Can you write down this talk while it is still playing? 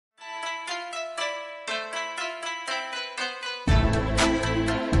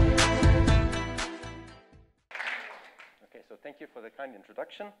thank you for the kind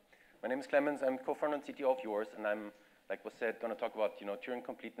introduction. My name is Clemens. I'm co-founder and CTO of Yours, and I'm, like was said, going to talk about Turing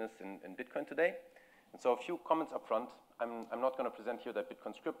completeness in Bitcoin today. And so a few comments up front. I'm not going to present here that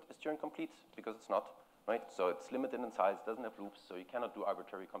Bitcoin script is Turing complete, because it's not, right? So it's limited in size, doesn't have loops, so you cannot do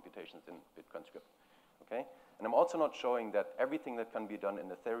arbitrary computations in Bitcoin script, okay? And I'm also not showing that everything that can be done in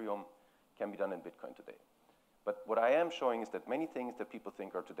Ethereum can be done in Bitcoin today. But what I am showing is that many things that people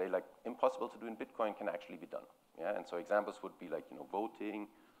think are today like impossible to do in Bitcoin can actually be done. Yeah, and so examples would be like voting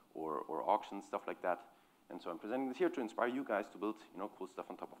or auctions, stuff like that. And so I'm presenting this here to inspire you guys to build cool stuff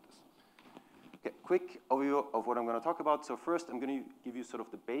on top of this. Okay, quick overview of what I'm going to talk about. So first, I'm going to give you sort of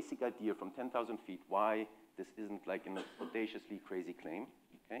the basic idea from 10,000 feet why this isn't like an audaciously crazy claim.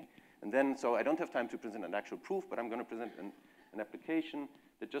 Okay, and then so I don't have time to present an actual proof, but I'm going to present an application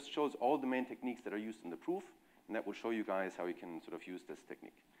that just shows all the main techniques that are used in the proof. And that will show you guys how you can sort of use this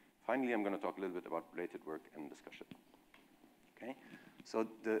technique. Finally, I'm going to talk a little bit about related work and discussion. Okay, so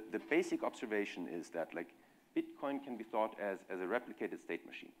the basic observation is that like Bitcoin can be thought as a replicated state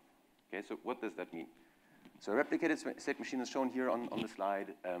machine. Okay, so what does that mean? So a replicated state machine is shown here on the slide.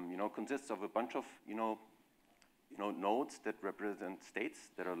 Consists of a bunch of nodes that represent states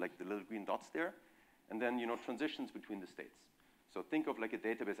that are like the little green dots there, and then transitions between the states. So think of like a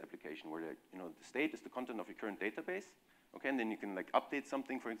database application where the state is the content of your current database, okay, and then you can like update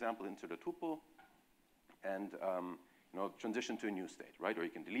something, for example, insert a tuple, and transition to a new state, right? Or you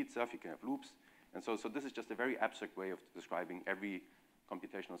can delete stuff, you can have loops, and so this is just a very abstract way of describing every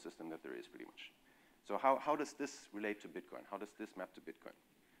computational system that there is, pretty much. So how does this relate to Bitcoin? How does this map to Bitcoin?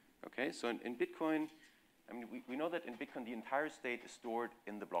 Okay, so in Bitcoin, I mean, we know that in Bitcoin the entire state is stored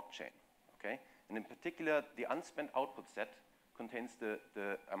in the blockchain, okay, and in particular the unspent output set contains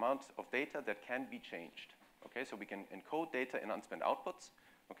the amount of data that can be changed. Okay, so we can encode data in unspent outputs.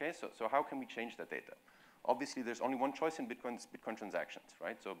 Okay, so how can we change that data? Obviously, there's only one choice in Bitcoin, it's Bitcoin transactions,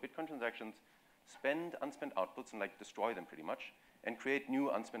 right? So Bitcoin transactions spend unspent outputs and like destroy them pretty much and create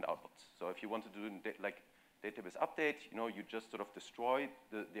new unspent outputs. So if you want to do like database update, you just sort of destroy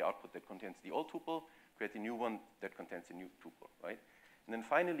the output that contains the old tuple, create a new one that contains a new tuple, right? And then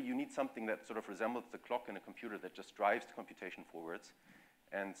finally, you need something that sort of resembles the clock in a computer that just drives the computation forwards.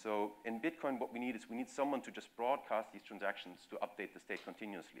 And so in Bitcoin, what we need is we need someone to just broadcast these transactions to update the state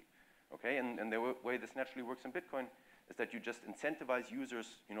continuously. Okay, and the way this naturally works in Bitcoin is that you just incentivize users,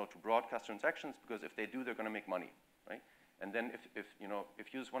 to broadcast transactions, because if they do, they're going to make money, right? And then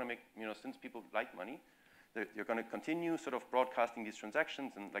if users want to make, since people like money, they're going to continue sort of broadcasting these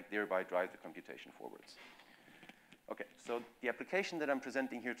transactions and like thereby drive the computation forwards. Okay, so the application that I'm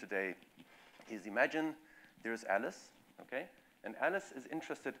presenting here today is, imagine there's Alice, okay? And Alice is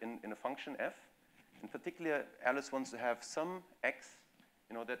interested in a function f. In particular, Alice wants to have some x,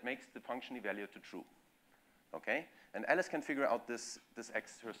 that makes the function evaluate to true, okay? And Alice can figure out this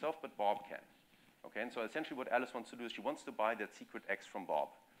x herself, but Bob can, okay? And so essentially what Alice wants to do is she wants to buy that secret x from Bob,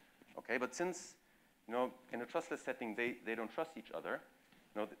 okay? But since, in a trustless setting, they don't trust each other,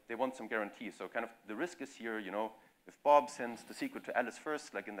 they want some guarantees. So kind of the risk is here, if Bob sends the secret to Alice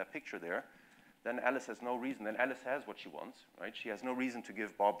first, like in that picture there, then Alice has no reason, then Alice has what she wants, right? She has no reason to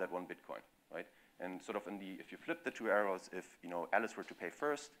give Bob that one Bitcoin, right? And sort of if you flip the two arrows, if, Alice were to pay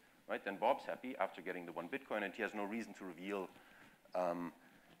first, right, then Bob's happy after getting the one Bitcoin, and he has no reason to reveal,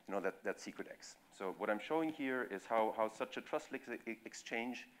 that secret X. So what I'm showing here is how such a trustless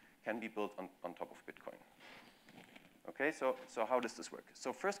exchange can be built on top of Bitcoin. Okay, so how does this work?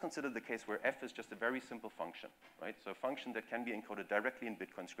 So first consider the case where f is just a very simple function, right? So a function that can be encoded directly in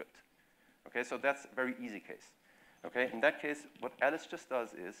Bitcoin script. Okay, so that's a very easy case. Okay, in that case, what Alice just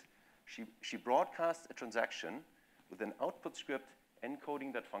does is she broadcasts a transaction with an output script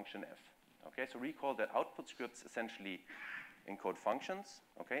encoding that function f. Okay, so recall that output scripts essentially encode functions,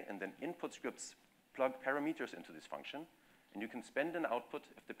 okay, and then input scripts plug parameters into this function, and you can spend an output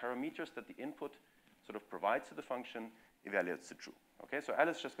if the parameters that the input sort of provides to the function evaluates to true. Okay, so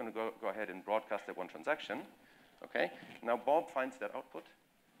Alice is just going to go ahead and broadcast that one transaction. Okay, now Bob finds that output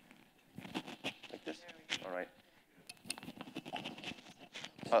like this. All right.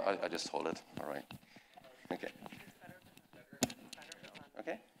 I just hold it. All right. Okay.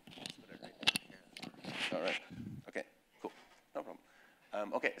 Okay. All right. Okay. Cool. No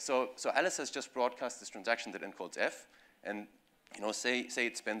problem. Okay. So Alice has just broadcast this transaction that encodes f, and say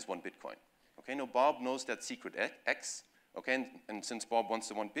it spends one Bitcoin. Okay, now Bob knows that secret x, okay, and since Bob wants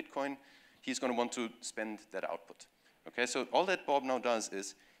the one Bitcoin, he's going to want to spend that output. Okay, so all that Bob now does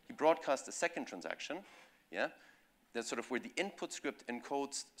is he broadcasts a second transaction, yeah, that's sort of where the input script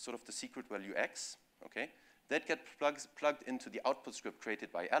encodes sort of the secret value x, okay, that gets plugged into the output script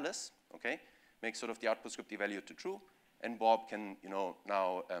created by Alice, okay, makes sort of the output script evaluate to true, and Bob can,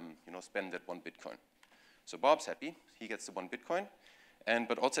 now, spend that 1 Bitcoin. So Bob's happy, he gets the 1 Bitcoin,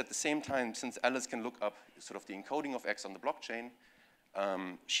 but also at the same time, since Alice can look up sort of the encoding of X on the blockchain,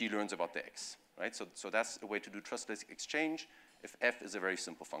 she learns about the X, right? So that's a way to do trustless exchange if F is a very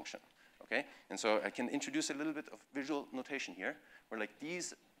simple function, okay? And so I can introduce a little bit of visual notation here, where like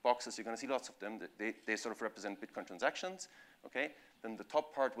these boxes, you're gonna see lots of them, they sort of represent Bitcoin transactions, okay? Then the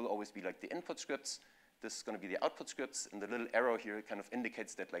top part will always be like the input scripts, this is gonna be the output scripts, and the little arrow here kind of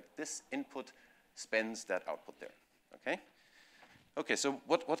indicates that like this input spends that output there, okay? Okay, so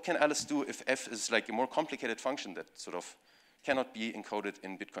what can Alice do if F is like a more complicated function that sort of cannot be encoded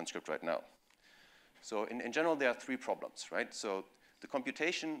in Bitcoin script right now? So in general, there are 3 problems, right? So the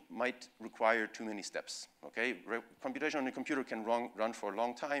computation might require too many steps, okay? Computation on a computer can run for a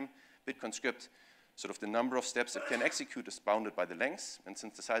long time. Bitcoin script, sort of the number of steps it can execute is bounded by the length, and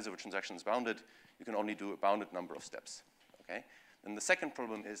since the size of a transaction is bounded, you can only do a bounded number of steps, okay? And the second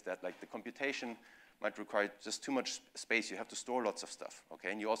problem is that like the computation might require just too much space. You have to store lots of stuff,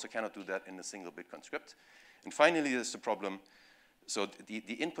 okay? And you also cannot do that in a single Bitcoin script. And finally, there's the problem. So the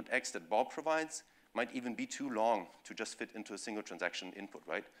input X that Bob provides might even be too long to just fit into a single transaction input,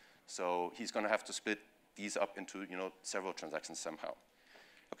 right? So he's going to have to split these up into several transactions somehow.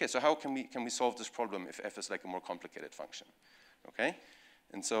 Okay, so how can we solve this problem if F is like a more complicated function? Okay,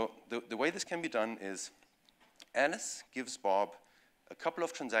 and so the way this can be done is Alice gives Bob a couple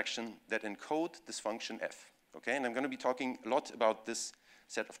of transactions that encode this function F. Okay, and I'm going to be talking a lot about this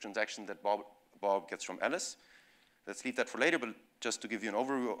set of transactions that Bob gets from Alice. Let's leave that for later, but just to give you an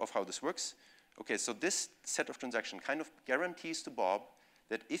overview of how this works. Okay, so this set of transactions kind of guarantees to Bob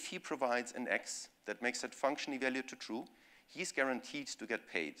that if he provides an X that makes that function evaluate to true, he's guaranteed to get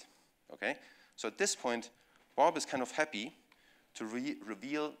paid, okay? So at this point, Bob is kind of happy to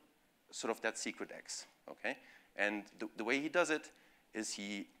reveal sort of that secret X, okay? And the way he does it is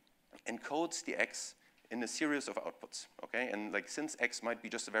he encodes the X in a series of outputs, okay? And like since X might be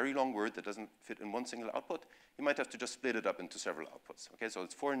just a very long word that doesn't fit in one single output, you might have to just split it up into several outputs, okay? So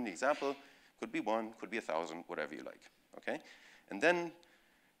it's 4 in the example, could be 1, could be 1,000, whatever you like, okay? And then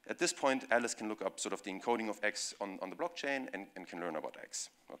at this point, Alice can look up sort of the encoding of X on the blockchain and can learn about X,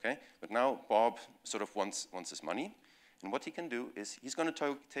 okay? But now Bob sort of wants his money. And what he can do is he's going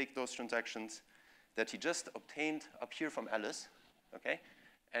to take those transactions that he just obtained up here from Alice, okay?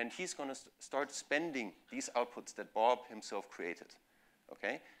 And he's going to start spending these outputs that Bob himself created,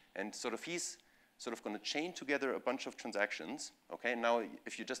 okay? And sort of he's sort of going to chain together a bunch of transactions, okay? Now,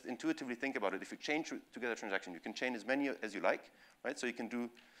 if you just intuitively think about it, if you chain together a transaction, you can chain as many as you like, right? So you can do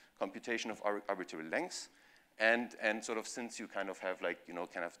computation of arbitrary lengths. And sort of since you kind of have like,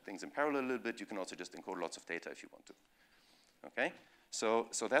 kind of things in parallel a little bit, you can also just encode lots of data if you want to, okay? So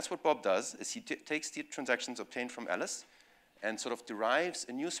that's what Bob does, is he takes the transactions obtained from Alice and sort of derives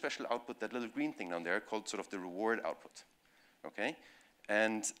a new special output, that little green thing down there, called sort of the reward output, okay?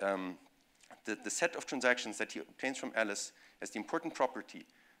 And the set of transactions that he obtains from Alice has the important property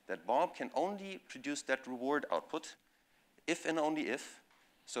that Bob can only produce that reward output if and only if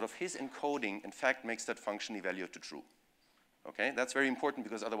sort of his encoding, in fact, makes that function evaluate to true. Okay, that's very important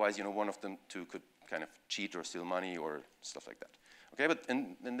because otherwise, one of them two could kind of cheat or steal money or stuff like that. Okay, but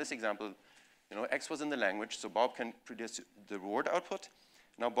in this example, X was in the language, so Bob can produce the reward output.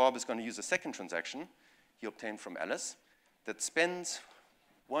 Now Bob is going to use a second transaction he obtained from Alice that spends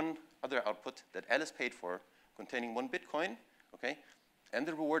one other output that Alice paid for, containing 1 Bitcoin, okay, and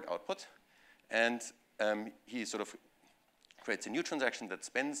the reward output. And he sort of creates a new transaction that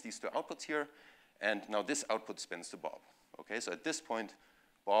spends these 2 outputs here, and now this output spends to Bob. Okay, so at this point,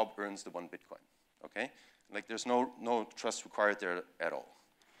 Bob earns the 1 Bitcoin. Okay, like there's no trust required there at all.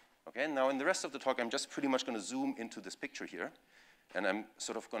 Okay, now in the rest of the talk, I'm just pretty much going to zoom into this picture here, and I'm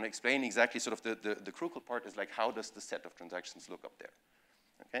sort of going to explain exactly sort of the crucial part is like how does the set of transactions look up there.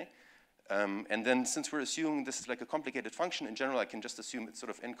 Okay, and then since we're assuming this is like a complicated function, in general, I can just assume it's sort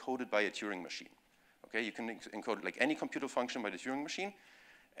of encoded by a Turing machine. Okay, you can encode like any computer function by the Turing machine.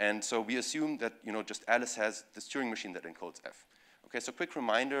 And so we assume that, just Alice has this Turing machine that encodes F. Okay, so quick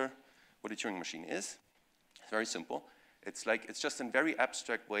reminder what a Turing machine is. It's very simple. It's just a very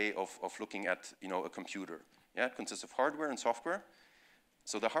abstract way of looking at, a computer. Yeah, it consists of hardware and software.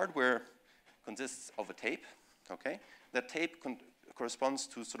 So the hardware consists of a tape, okay? That tape corresponds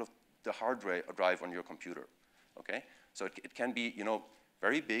to sort of the hard drive on your computer, okay? So it can be,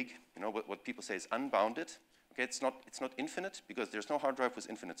 very big, what people say is unbounded. Okay, it's not infinite because there's no hard drive with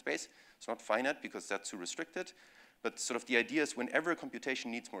infinite space. It's not finite because that's too restricted. But sort of the idea is whenever a computation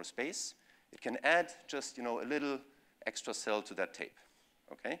needs more space, it can add just a little extra cell to that tape.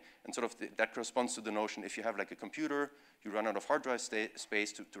 Okay, and sort of that corresponds to the notion if you have like a computer, you run out of hard drive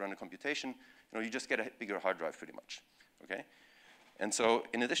space to run a computation, you just get a bigger hard drive pretty much, okay? And so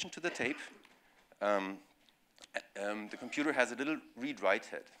in addition to the tape, the computer has a little read-write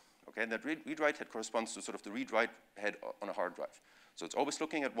head, okay? And that read-write head corresponds to sort of the read-write head on a hard drive. So it's always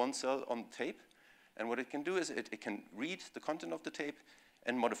looking at one cell on the tape, and what it can do is it can read the content of the tape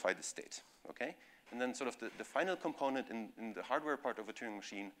and modify the state, okay? And then sort of the final component in the hardware part of a Turing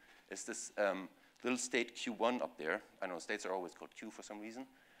machine is this little state Q1 up there. I know states are always called Q for some reason.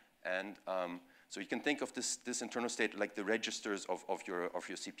 And so you can think of this internal state like the registers of your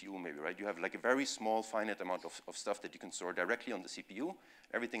CPU maybe, right? You have like a very small finite amount of stuff that you can store directly on the CPU.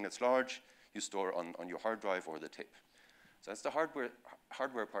 Everything that's large, you store on your hard drive or the tape. So that's the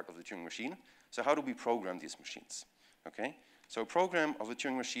hardware part of the Turing machine. So how do we program these machines, okay? So a program of a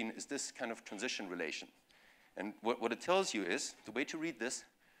Turing machine is this kind of transition relation. And what it tells you is, the way to read this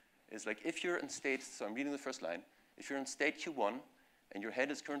is like if you're in state, so I'm reading the first line, if you're in state Q1 and your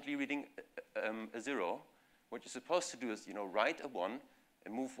head is currently reading a 0, what you're supposed to do is, write a 1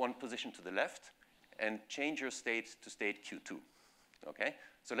 and move 1 position to the left and change your state to state Q2, okay?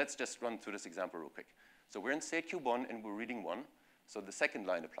 So let's just run through this example real quick. So we're in state Q1 and we're reading 1, so the second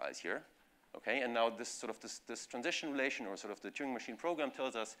line applies here. Okay, and now this transition relation or sort of the Turing machine program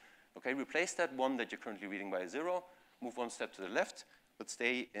tells us, okay, replace that 1 that you're currently reading by a 0, move 1 step to the left, but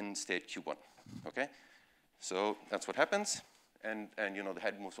stay in state Q1, okay? So that's what happens, and the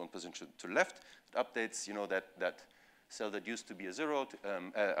head moves 1 position to the left. It updates, that cell that used to be a 0,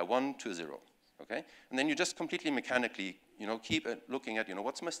 a 1 to a 0, okay? And then you just completely mechanically, keep looking at,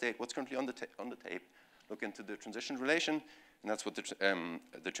 what's my state, what's currently on the tape, look into the transition relation, and that's what the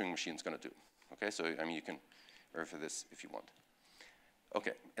Turing machine is going to do. Okay, so I mean you can verify this if you want.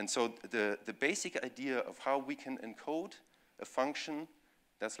 Okay, and so the basic idea of how we can encode a function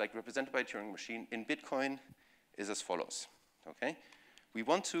that's like represented by a Turing machine in Bitcoin is as follows. Okay, we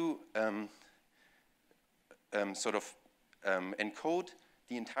want to encode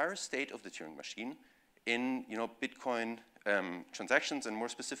the entire state of the Turing machine in Bitcoin transactions, and more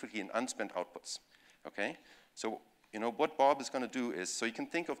specifically in unspent outputs. Okay, so what Bob is going to do is, so you can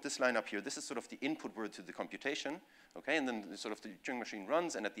think of this line up here. This is sort of the input word to the computation, okay? And then sort of the Turing machine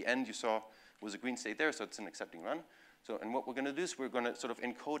runs, and at the end you saw was a green state there, so it's an accepting run. So, and what we're going to do is we're going to sort of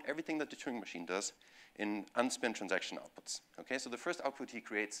encode everything that the Turing machine does in unspent transaction outputs, okay? So the first output he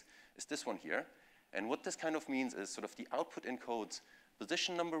creates is this one here, and what this kind of means is sort of the output encodes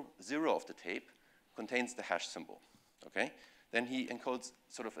position number 0 of the tape contains the hash symbol, okay? Then he encodes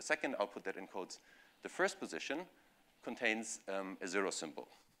sort of a second output that encodes the first position contains a 0 symbol,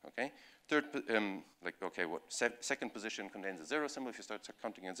 okay? Second position contains a 0 symbol if you start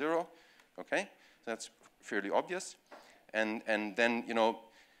counting at 0, okay? So that's fairly obvious. And then,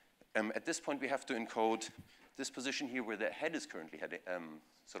 at this point we have to encode this position here where the head is currently heading,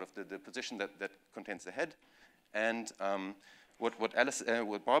 sort of the position that contains the head. And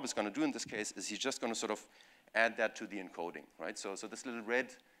what Bob is going to do in this case is he's just going to sort of add that to the encoding, right? So this little red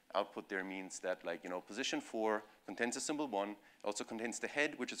output there means that, like, position 4 contains a symbol 1, also contains the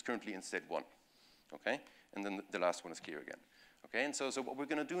head, which is currently in state 1, okay? And then the last one is clear again, okay? And so what we're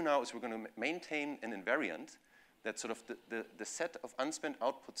going to do now is we're going to maintain an invariant that sort of the set of unspent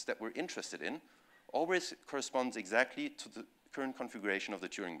outputs that we're interested in always corresponds exactly to the current configuration of the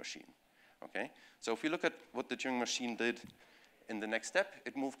Turing machine, okay? So if we look at what the Turing machine did in the next step,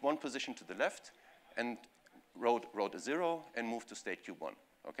 it moved 1 position to the left and wrote a 0 and moved to state Q1.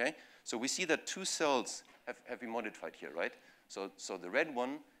 Okay, so we see that 2 cells have been modified here, right? So the red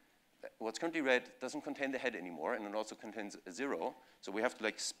one, what's currently red, doesn't contain the head anymore, and it also contains a 0. So we have to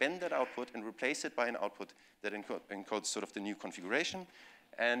like spend that output and replace it by an output that encodes sort of the new configuration.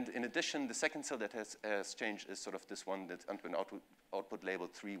 And in addition, the second cell that has changed is sort of this one that's under an output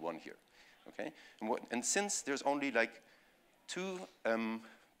labeled 3-1 here. Okay, and since there's only like 2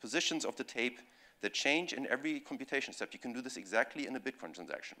 positions of the tape that change in every computation step, you can do this exactly in a Bitcoin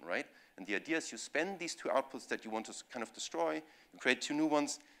transaction, right? And the idea is you spend these 2 outputs that you want to kind of destroy, you create 2 new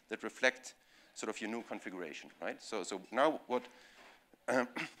ones that reflect sort of your new configuration, right? So now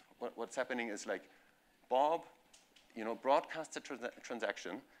what's happening is like Bob, broadcasts a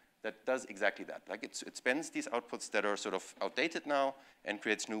transaction that does exactly that. Like it spends these outputs that are sort of outdated now and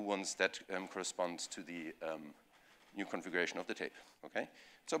creates new ones that correspond to the new configuration of the tape, okay?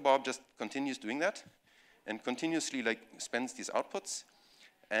 So Bob just continues doing that and continuously like spends these outputs.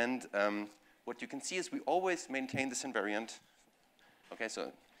 And what you can see is we always maintain this invariant. Okay,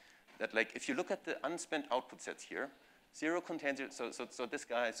 so that like if you look at the unspent output sets here, 0 contains it, so this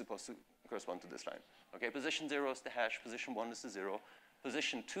guy is supposed to correspond to this line. Okay, position 0 is the hash, position 1 is the 0.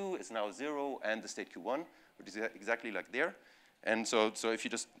 Position 2 is now 0 and the state Q1, which is exactly like there. And so if you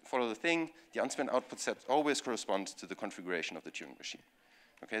just follow the thing, the unspent output steps always correspond to the configuration of the Turing machine.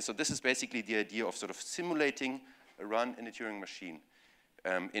 Okay, so this is basically the idea of sort of simulating a run in a Turing machine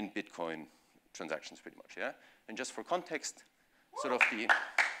in Bitcoin transactions, pretty much, yeah? And just for context, sort of the,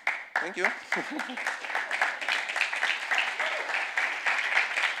 thank you.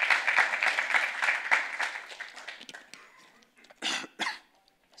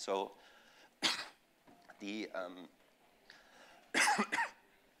 So the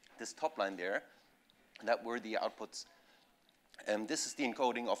this top line there, that were the outputs. This is the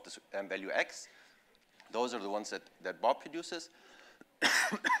encoding of the value x. Those are the ones that Bob produces.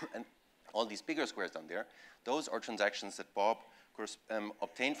 And all these bigger squares down there, those are transactions that Bob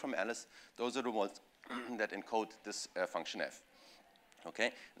obtained from Alice. Those are the ones that encode this function f.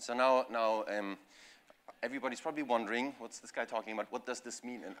 Okay, and so now everybody's probably wondering, what's this guy talking about? What does this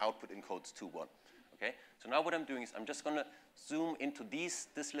mean? An output encodes to 1. Okay, so now what I'm doing is I'm just going to zoom into this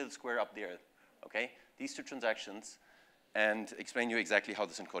little square up there. Okay, these two transactions, and explain you exactly how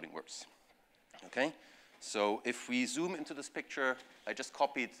this encoding works. Okay, so if we zoom into this picture, I just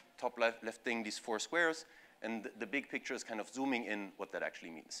copied top left thing, these 4 squares, and the big picture is kind of zooming in what that actually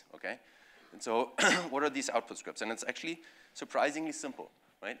means. Okay, and so what are these output scripts? And it's actually surprisingly simple,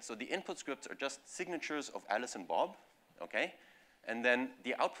 right? So the input scripts are just signatures of Alice and Bob. Okay, and then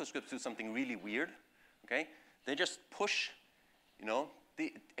the output scripts do something really weird. Okay, they just push, you know,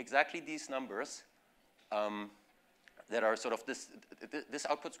 exactly these numbers that are sort of this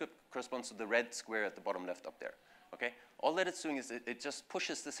output script corresponds to the red square at the bottom left up there. Okay, all that it's doing is it just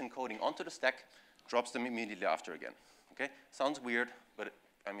pushes this encoding onto the stack, drops them immediately after again. Okay, sounds weird, but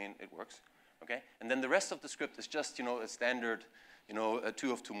I mean it works. Okay, and then the rest of the script is just, you know, a standard, you know, a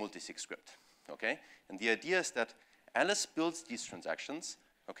 2 of 2 multisig script. Okay, and the idea is that Alice builds these transactions.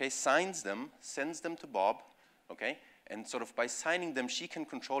 Okay, signs them, sends them to Bob, okay, and sort of by signing them, she can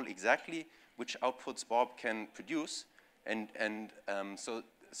control exactly which outputs Bob can produce, and so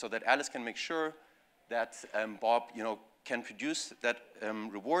that Alice can make sure that Bob, you know, can produce that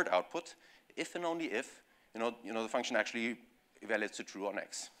reward output if and only if, you know, the function actually evaluates to true on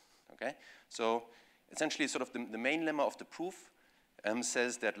x. Okay, so essentially, sort of the main lemma of the proof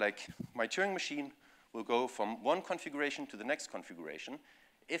says that like my Turing machine will go from one configuration to the next configuration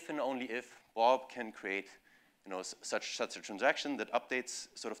if and only if Bob can create, you know, such a transaction that updates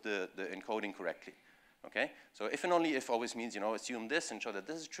sort of the encoding correctly. Okay, so if and only if always means, you know, assume this and show that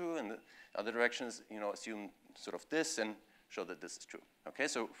this is true, and the other directions, you know, assume sort of this and show that this is true. Okay,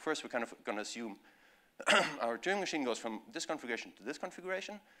 so first we're kind of going to assume our Turing machine goes from this configuration to this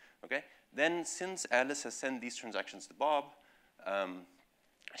configuration. Okay, then since Alice has sent these transactions to Bob,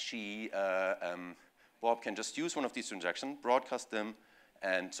 Bob can just use one of these transactions, broadcast them,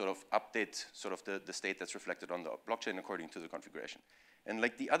 and sort of update sort of the state that's reflected on the blockchain according to the configuration. And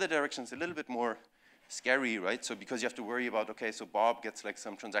like the other direction is a little bit more scary, right? So because you have to worry about, okay, so Bob gets like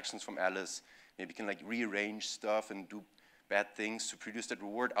some transactions from Alice, maybe can like rearrange stuff and do bad things to produce that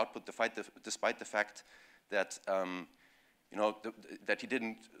reward output despite the fact that, you know, that he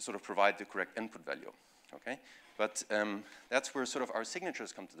didn't sort of provide the correct input value, okay? But that's where sort of our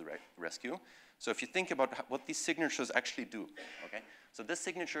signatures come to the rescue. So if you think about what these signatures actually do, okay? So this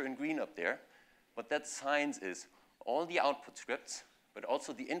signature in green up there, what that signs is all the output scripts, but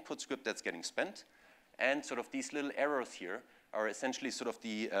also the input script that's getting spent, and sort of these little arrows here are essentially sort of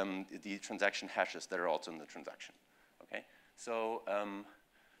the transaction hashes that are also in the transaction, okay? So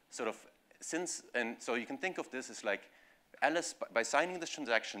sort of since, and so you can think of this as like Alice, by signing this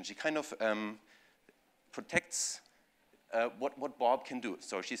transaction, she kind of protects what Bob can do.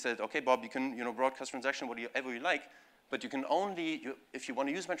 So she said, okay, Bob, you can, you know, broadcast transaction whatever you like, but you can only, if you want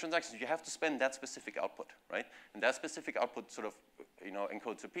to use my transactions, you have to spend that specific output, right? And that specific output sort of, you know,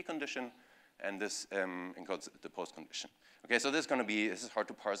 encodes the precondition, and this encodes the postcondition. Okay, so this is hard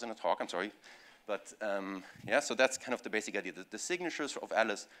to parse in a talk, I'm sorry. But yeah, so that's kind of the basic idea. The signatures of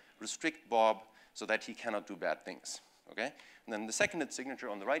Alice restrict Bob so that he cannot do bad things, okay? And then the seconded signature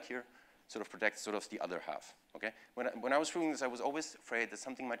on the right here sort of protects sort of the other half, okay? When I was proving this, I was always afraid that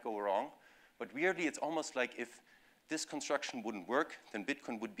something might go wrong. But weirdly, it's almost like if this construction wouldn't work, then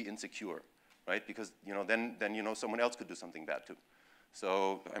Bitcoin would be insecure, right? Because, you know, then you know, someone else could do something bad too.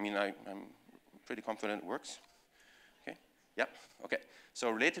 So, I mean, I'm pretty confident it works. Okay, yeah, okay. So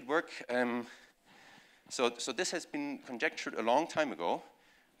related work, so this has been conjectured a long time ago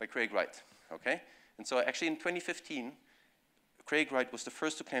by Craig Wright, okay? And so actually in 2015, Craig Wright was the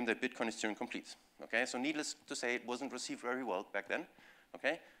first to claim that Bitcoin is Turing complete, okay? So needless to say, it wasn't received very well back then,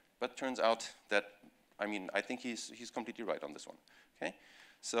 okay? But turns out that, I mean, I think he's completely right on this one, okay?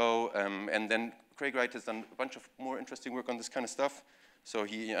 So, and then Craig Wright has done a bunch of more interesting work on this kind of stuff. So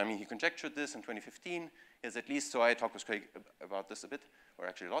he conjectured this in 2015. He has at least, so I talked with Craig about this a bit, or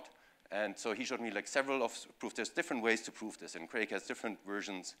actually a lot. And so he showed me like several of proof. There's different ways to prove this, and Craig has different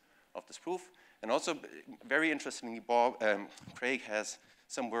versions of this proof. And also, very interestingly, Craig has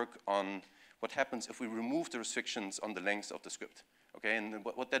some work on what happens if we remove the restrictions on the length of the script. Okay, and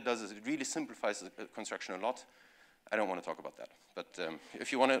what that does is it really simplifies the construction a lot. I don't want to talk about that, but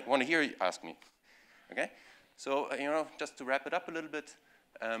if you want to hear, ask me. Okay, so just to wrap it up a little bit,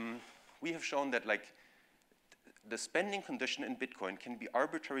 we have shown that like the spending condition in Bitcoin can be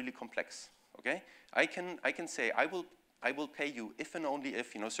arbitrarily complex. Okay, I can say I will pay you if and only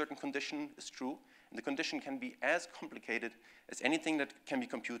if certain condition is true, and the condition can be as complicated as anything that can be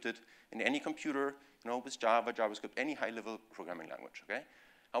computed in any computer, with Java, JavaScript, any high-level programming language. Okay,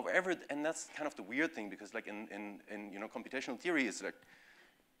 however, and that's kind of the weird thing because like in computational theory is like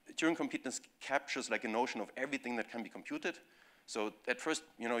Turing completeness captures like a notion of everything that can be computed. So at first,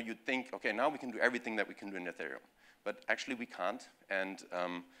 you'd think, okay, now we can do everything that we can do in Ethereum, but actually we can't. And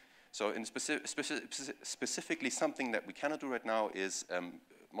so in specifically something that we cannot do right now is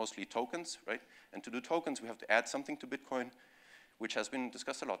mostly tokens, right? And to do tokens, we have to add something to Bitcoin, which has been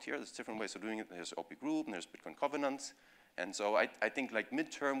discussed a lot here. There's different ways of doing it. There's OP group, and there's Bitcoin covenants. And so I think like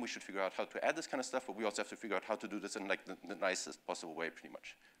midterm, we should figure out how to add this kind of stuff, but we also have to figure out how to do this in like the nicest possible way, pretty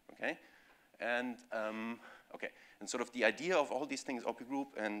much, okay? And, okay, and sort of the idea of all these things, OP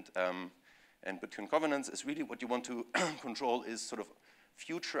group and Bitcoin covenants, is really what you want to control is sort of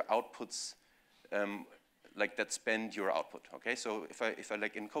future outputs like that spend your output, okay? So if I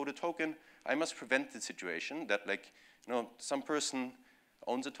like encode a token, I must prevent the situation that like, some person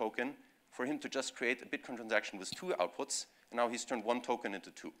owns a token, for him to just create a Bitcoin transaction with 2 outputs, and now he's turned 1 token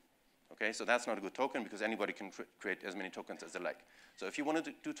into 2. Okay, so that's not a good token because anybody can create as many tokens as they like. So if you want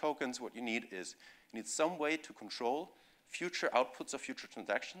to do tokens, what you need is some way to control future outputs of future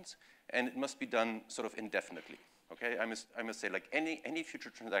transactions, and it must be done sort of indefinitely. Okay, I must say like any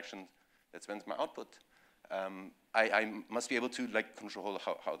future transaction that spends my output, I must be able to like control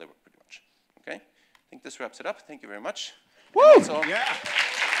how they work pretty much. Okay, I think this wraps it up. Thank you very much. Woo! Yeah.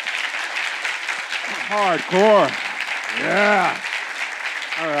 Hardcore. Yeah.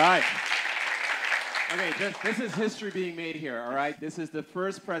 All right. Okay, this is history being made here, all right? This is the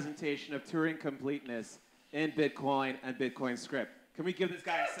first presentation of Turing completeness in Bitcoin and Bitcoin script. Can we give this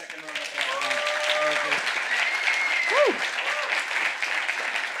guy a second round of applause? Woo!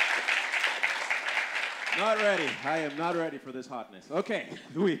 Not ready. I am not ready for this hotness. Okay,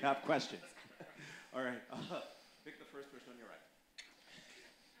 do we have questions? All right. Pick the first person on your right.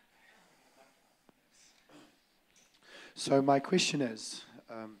 So my question is,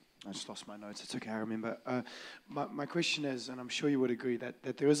 I just lost my notes, it's okay, I remember. My question is, and I'm sure you would agree,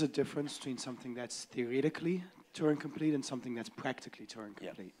 that there is a difference between something that's theoretically Turing complete and something that's practically Turing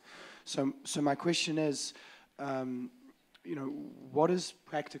complete. Yeah. So my question is, what is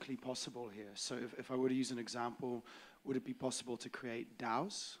practically possible here? So if I were to use an example, would it be possible to create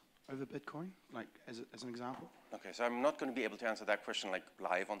DAOs over Bitcoin, like as an example? Okay, so I'm not going to be able to answer that question like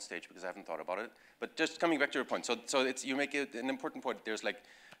live on stage because I haven't thought about it. But just coming back to your point, so it's you make an important point. There's like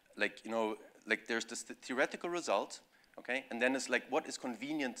there's this theoretical result, okay, and then it's like what is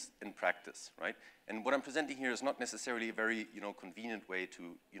convenient in practice, right? And what I'm presenting here is not necessarily a very convenient way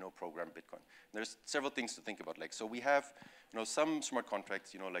to program Bitcoin. There's several things to think about. Like so we have some smart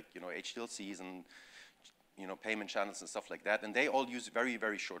contracts, like HTLCs and payment channels and stuff like that, and they all use very,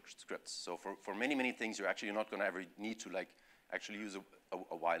 very short scripts. So for many, many things, you're actually not going to ever need to like actually use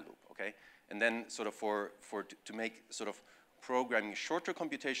a while loop, okay? And then sort of to make sort of programming shorter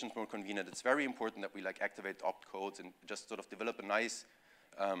computations more convenient, it's very important that we like activate opcodes and just sort of develop a nice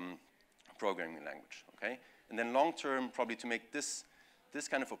programming language, okay? And then long term, probably to make this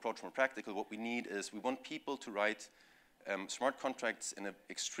kind of approach more practical, what we need is we want people to write smart contracts in an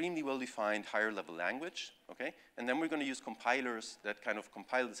extremely well-defined higher-level language, okay? And then we're going to use compilers that kind of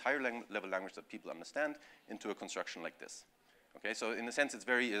compile this higher-level language that people understand into a construction like this, okay? So in a sense, it's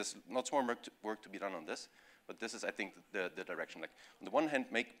lots more work to be done on this, but this is, I think, the direction. Like on the one hand,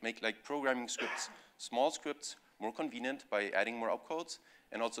 make like programming scripts, small scripts, more convenient by adding more opcodes,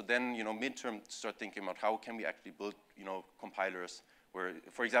 and also then, midterm, start thinking about how can we actually build, compilers where,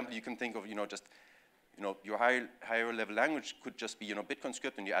 for example, you can think of, just your higher level language could just be, Bitcoin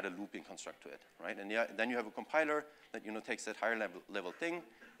script, and you add a looping construct to it, right? And then you have a compiler that, takes that higher level thing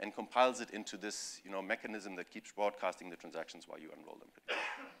and compiles it into this, mechanism that keeps broadcasting the transactions while you unroll them.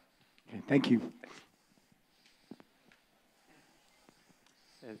 Okay, thank you.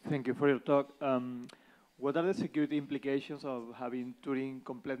 Thanks. Thank you for your talk. What are the security implications of having Turing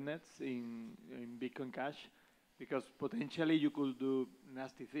completeness in Bitcoin Cash? Because potentially you could do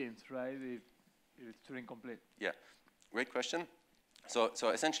nasty things, right, if it's Turing complete. Yeah, great question. So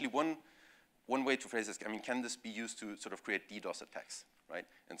essentially one way to phrase this, I mean, can this be used to sort of create DDoS attacks, right?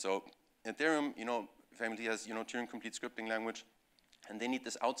 And so Ethereum, famously has, Turing complete scripting language, and they need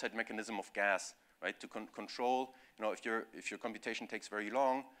this outside mechanism of gas, right, to control, if your computation takes very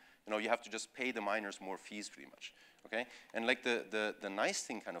long, you have to just pay the miners more fees pretty much, okay? And like the nice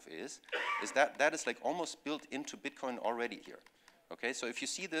thing kind of is that is like almost built into Bitcoin already here, okay? So if you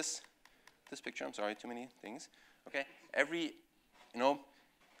see this picture, I'm sorry, too many things, okay? Every,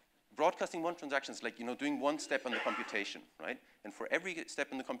 broadcasting one transaction is like, doing one step on the computation, right? And for every step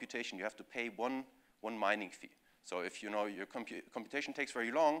in the computation, you have to pay one mining fee. So if, your computation takes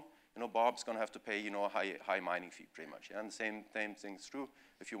very long, Bob's going to have to pay, a high mining fee pretty much. Yeah? And the same thing's true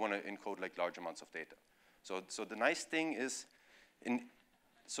if you want to encode like large amounts of data. So the nice thing is, in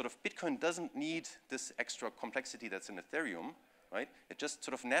sort of Bitcoin doesn't need this extra complexity that's in Ethereum, right? It just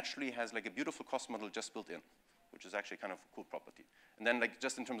sort of naturally has like a beautiful cost model just built in, which is actually kind of a cool property. And then like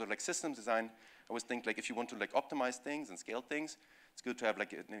just in terms of like systems design, I always think like if you want to like optimize things and scale things, it's good to have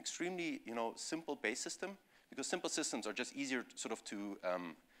like an extremely, simple base system, because simple systems are just easier sort of to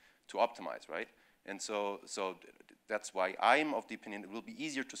optimize, right? And so that's why I'm of the opinion it will be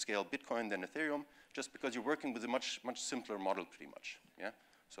easier to scale Bitcoin than Ethereum, just because you're working with a much simpler model pretty much, yeah?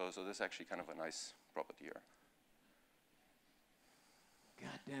 So this is actually kind of a nice property here.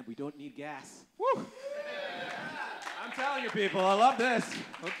 God damn, we don't need gas. Woo! I'm telling you people, I love this.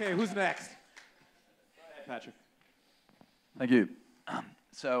 Okay, who's next? Patrick. Thank you.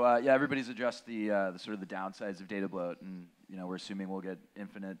 So yeah, everybody's addressed the sort of the downsides of data bloat, and we're assuming we'll get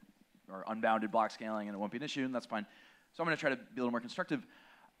infinite or unbounded block scaling, and it won't be an issue, and that's fine. So I'm going to try to be a little more constructive.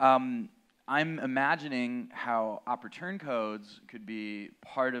 I'm imagining how op-return codes could be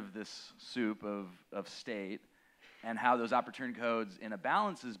part of this soup of state, and how those op-return codes in a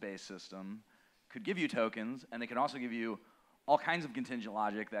balances-based system could give you tokens, and they can also give you all kinds of contingent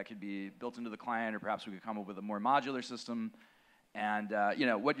logic that could be built into the client, or perhaps we could come up with a more modular system. And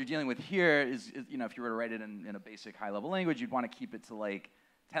what you're dealing with here is if you were to write it in a basic high-level language, you'd want to keep it to like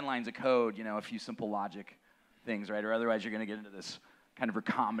 10 lines of code, a few simple logic things, right? Or otherwise you're going to get into this kind of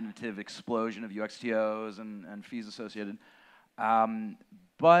recombinative explosion of UXTOs and fees associated.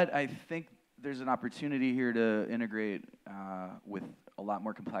 But I think there's an opportunity here to integrate with a lot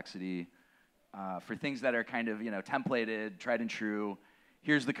more complexity for things that are kind of templated, tried and true.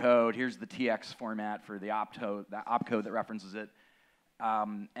 Here's the code, here's the TX format for the opcode that references it.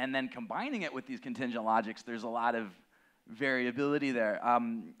 And then combining it with these contingent logics, there's a lot of variability there.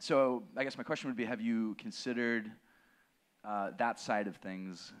 So I guess my question would be, have you considered that side of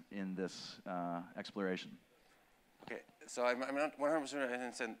things in this exploration? Okay, so I'm not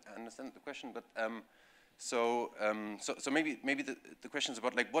 100% understand the question, but so maybe the question is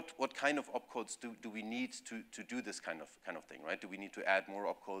about like what kind of opcodes do we need to do this kind of thing, right? Do we need to add more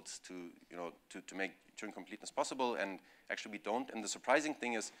opcodes to make Turing completeness possible? And actually we don't. And the surprising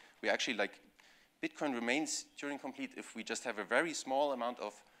thing is we actually like Bitcoin remains Turing complete if we just have a very small amount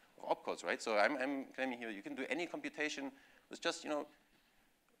of opcodes, right? So I'm claiming here you can do any computation with just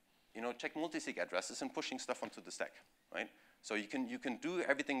check multisig addresses and pushing stuff onto the stack, right? So you can do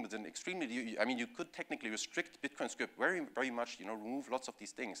everything with an extremely, I mean, you could technically restrict Bitcoin script very much, remove lots of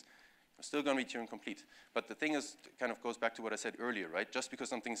these things. It's still going to be Turing complete. But the thing is, kind of goes back to what I said earlier, right? Just because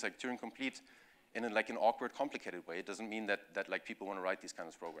something's like Turing complete in an awkward, complicated way, it doesn't mean that like people want to write these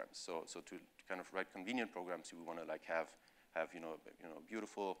kinds of programs. So to kind of write convenient programs, you want to like have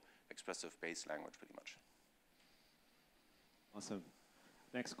beautiful, expressive base language pretty much. Awesome.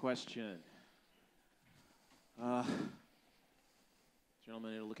 Next question.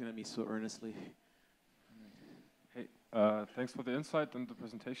 Gentlemen, you're looking at me so earnestly. Hey, thanks for the insight and the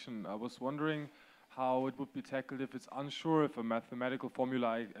presentation. I was wondering how it would be tackled if it's unsure if a mathematical formula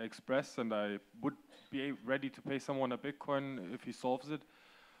I express and I would be ready to pay someone a Bitcoin if he solves it.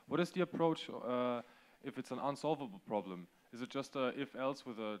 What is the approach if it's an unsolvable problem? Is it just a if-else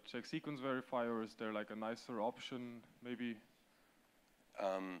with a check sequence verifier, or is there like a nicer option maybe?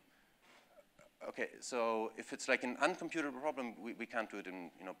 Okay, so if it's like an uncomputable problem, we can't do it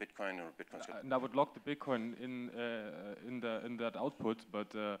in Bitcoin or Bitcoin script. And I would lock the Bitcoin in that output,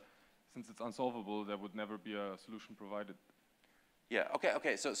 but since it's unsolvable, there would never be a solution provided. Yeah.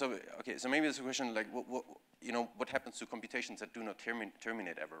 Okay. So maybe there's a question like what happens to computations that do not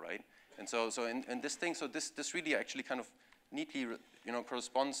terminate ever, right? And so in this thing, so this really actually kind of neatly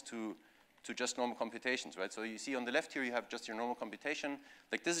corresponds to to just normal computations, right? So you see on the left here, you have just your normal computation.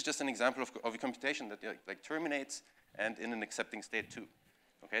 Like this is just an example of a computation that like terminates and in an accepting state too.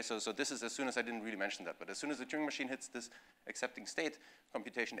 Okay, so this is as soon as, I didn't really mention that, but as soon as the Turing machine hits this accepting state,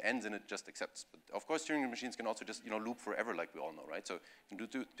 computation ends and it just accepts. But of course, Turing machines can also just loop forever, like we all know, right? So you can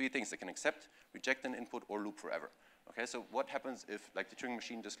do three things. They can accept, reject an input, or loop forever. Okay, so what happens if like the Turing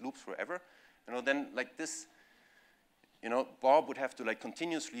machine just loops forever? Then like this, Bob would have to like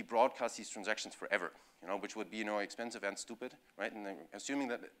continuously broadcast these transactions forever, which would be expensive and stupid, right? And assuming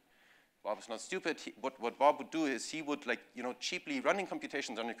that Bob is not stupid, what Bob would do is he would cheaply running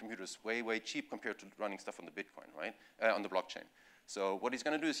computations on your computer is way, way cheap compared to running stuff on the Bitcoin, right? On the blockchain. So what he's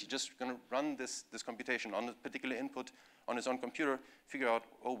going to do is he's just going to run this computation on a particular input on his own computer, figure out,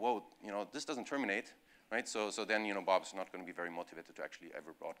 oh, whoa, this doesn't terminate, right? So then, Bob's not going to be very motivated to actually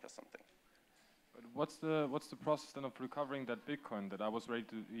ever broadcast something. But what's the process then of recovering that Bitcoin that I was ready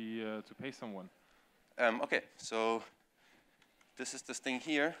to pay someone? Okay, so this is this thing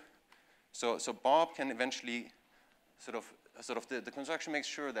here. So Bob can eventually sort of the construction makes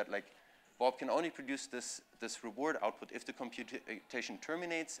sure that like Bob can only produce this reward output if the computation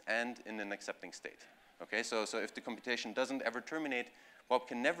terminates and in an accepting state. Okay, so if the computation doesn't ever terminate, Bob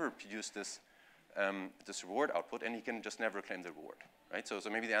can never produce this reward output, and he can just never claim the reward. Right? So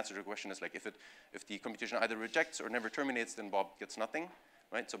maybe the answer to your question is like if the computation either rejects or never terminates, then Bob gets nothing.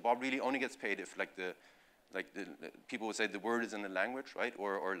 Right? So Bob really only gets paid if like the people would say the word is in the language, right?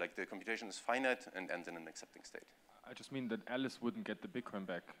 Or like the computation is finite and ends in an accepting state. I just mean that Alice wouldn't get the Bitcoin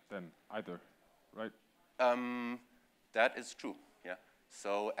back then either, right? That is true, yeah.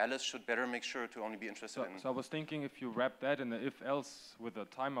 So Alice should better make sure to only be interested in... So I was thinking if you wrap that in the if-else with a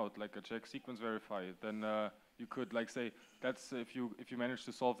timeout, like a check sequence verify, then you could like say, that's if you manage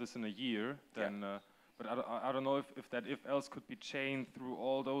to solve this in a year, then... Yeah. But I don't know if that if-else could be chained through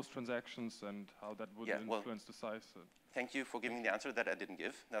all those transactions and how that would influence the size. Thank you for giving the answer that I didn't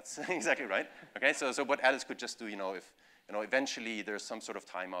give. That's exactly right. Okay, so what Alice could just do, if eventually there's some sort of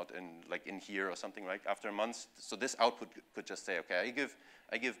timeout in here or something, right? After months, so this output could just say, okay,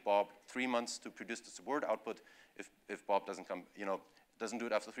 I give Bob 3 months to produce this word output. If Bob doesn't come, doesn't do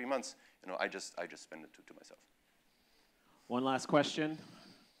it after 3 months, I just spend it to myself. One last question.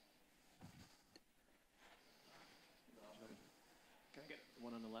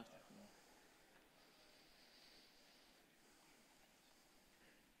 One on the left.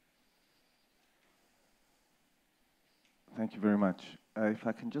 Thank you very much. If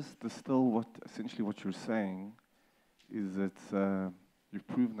I can just distill essentially what you're saying is that you've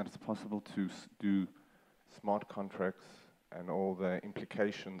proven that it's possible to do smart contracts and all the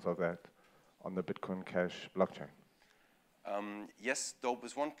implications of that on the Bitcoin Cash blockchain. Yes, though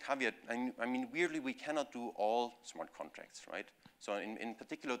with one caveat. I mean, weirdly, we cannot do all smart contracts, right? So in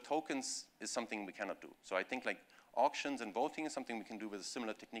particular, tokens is something we cannot do. So I think like auctions and voting is something we can do with a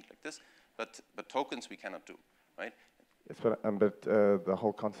similar technique like this, but tokens we cannot do, right? Yes, but the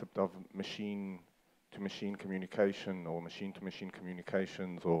whole concept of machine-to-machine communication or machine-to-machine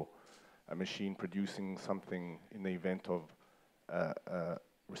communications or a machine producing something in the event of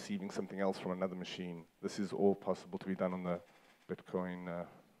receiving something else from another machine, this is all possible to be done on the Bitcoin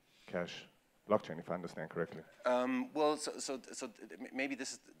Cash blockchain, if I understand correctly. Well, so maybe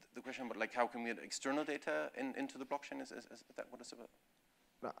this is the question, but like how can we get external data into the blockchain? Is that what it's about?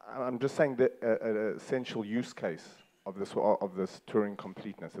 No, I'm just saying that an essential use case of this Turing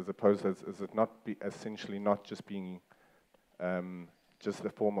completeness, as opposed as it not be essentially not just being just a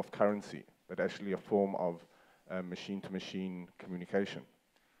form of currency, but actually a form of machine-to-machine communication.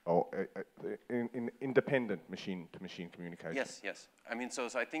 Or independent machine-to-machine communication. Yes. I mean, so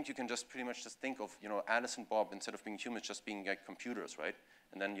I think you can just pretty much just think of, Alice and Bob, instead of being humans, just being like computers, right?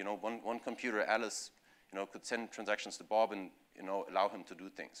 And then, one computer, Alice, could send transactions to Bob and, allow him to do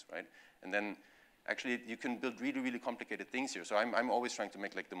things, right? And then, actually, you can build really, really complicated things here. So I'm always trying to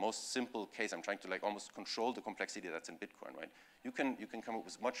make like the most simple case. I'm trying to like almost control the complexity that's in Bitcoin, right? You can come up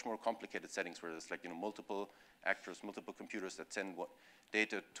with much more complicated settings where there's like multiple actors, multiple computers that send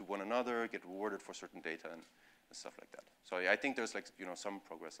data to one another, get rewarded for certain data and stuff like that. So I think there's like some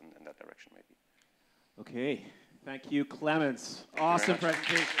progress in that direction maybe. Okay, thank you, Clemens. Awesome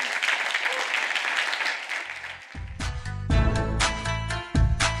presentation.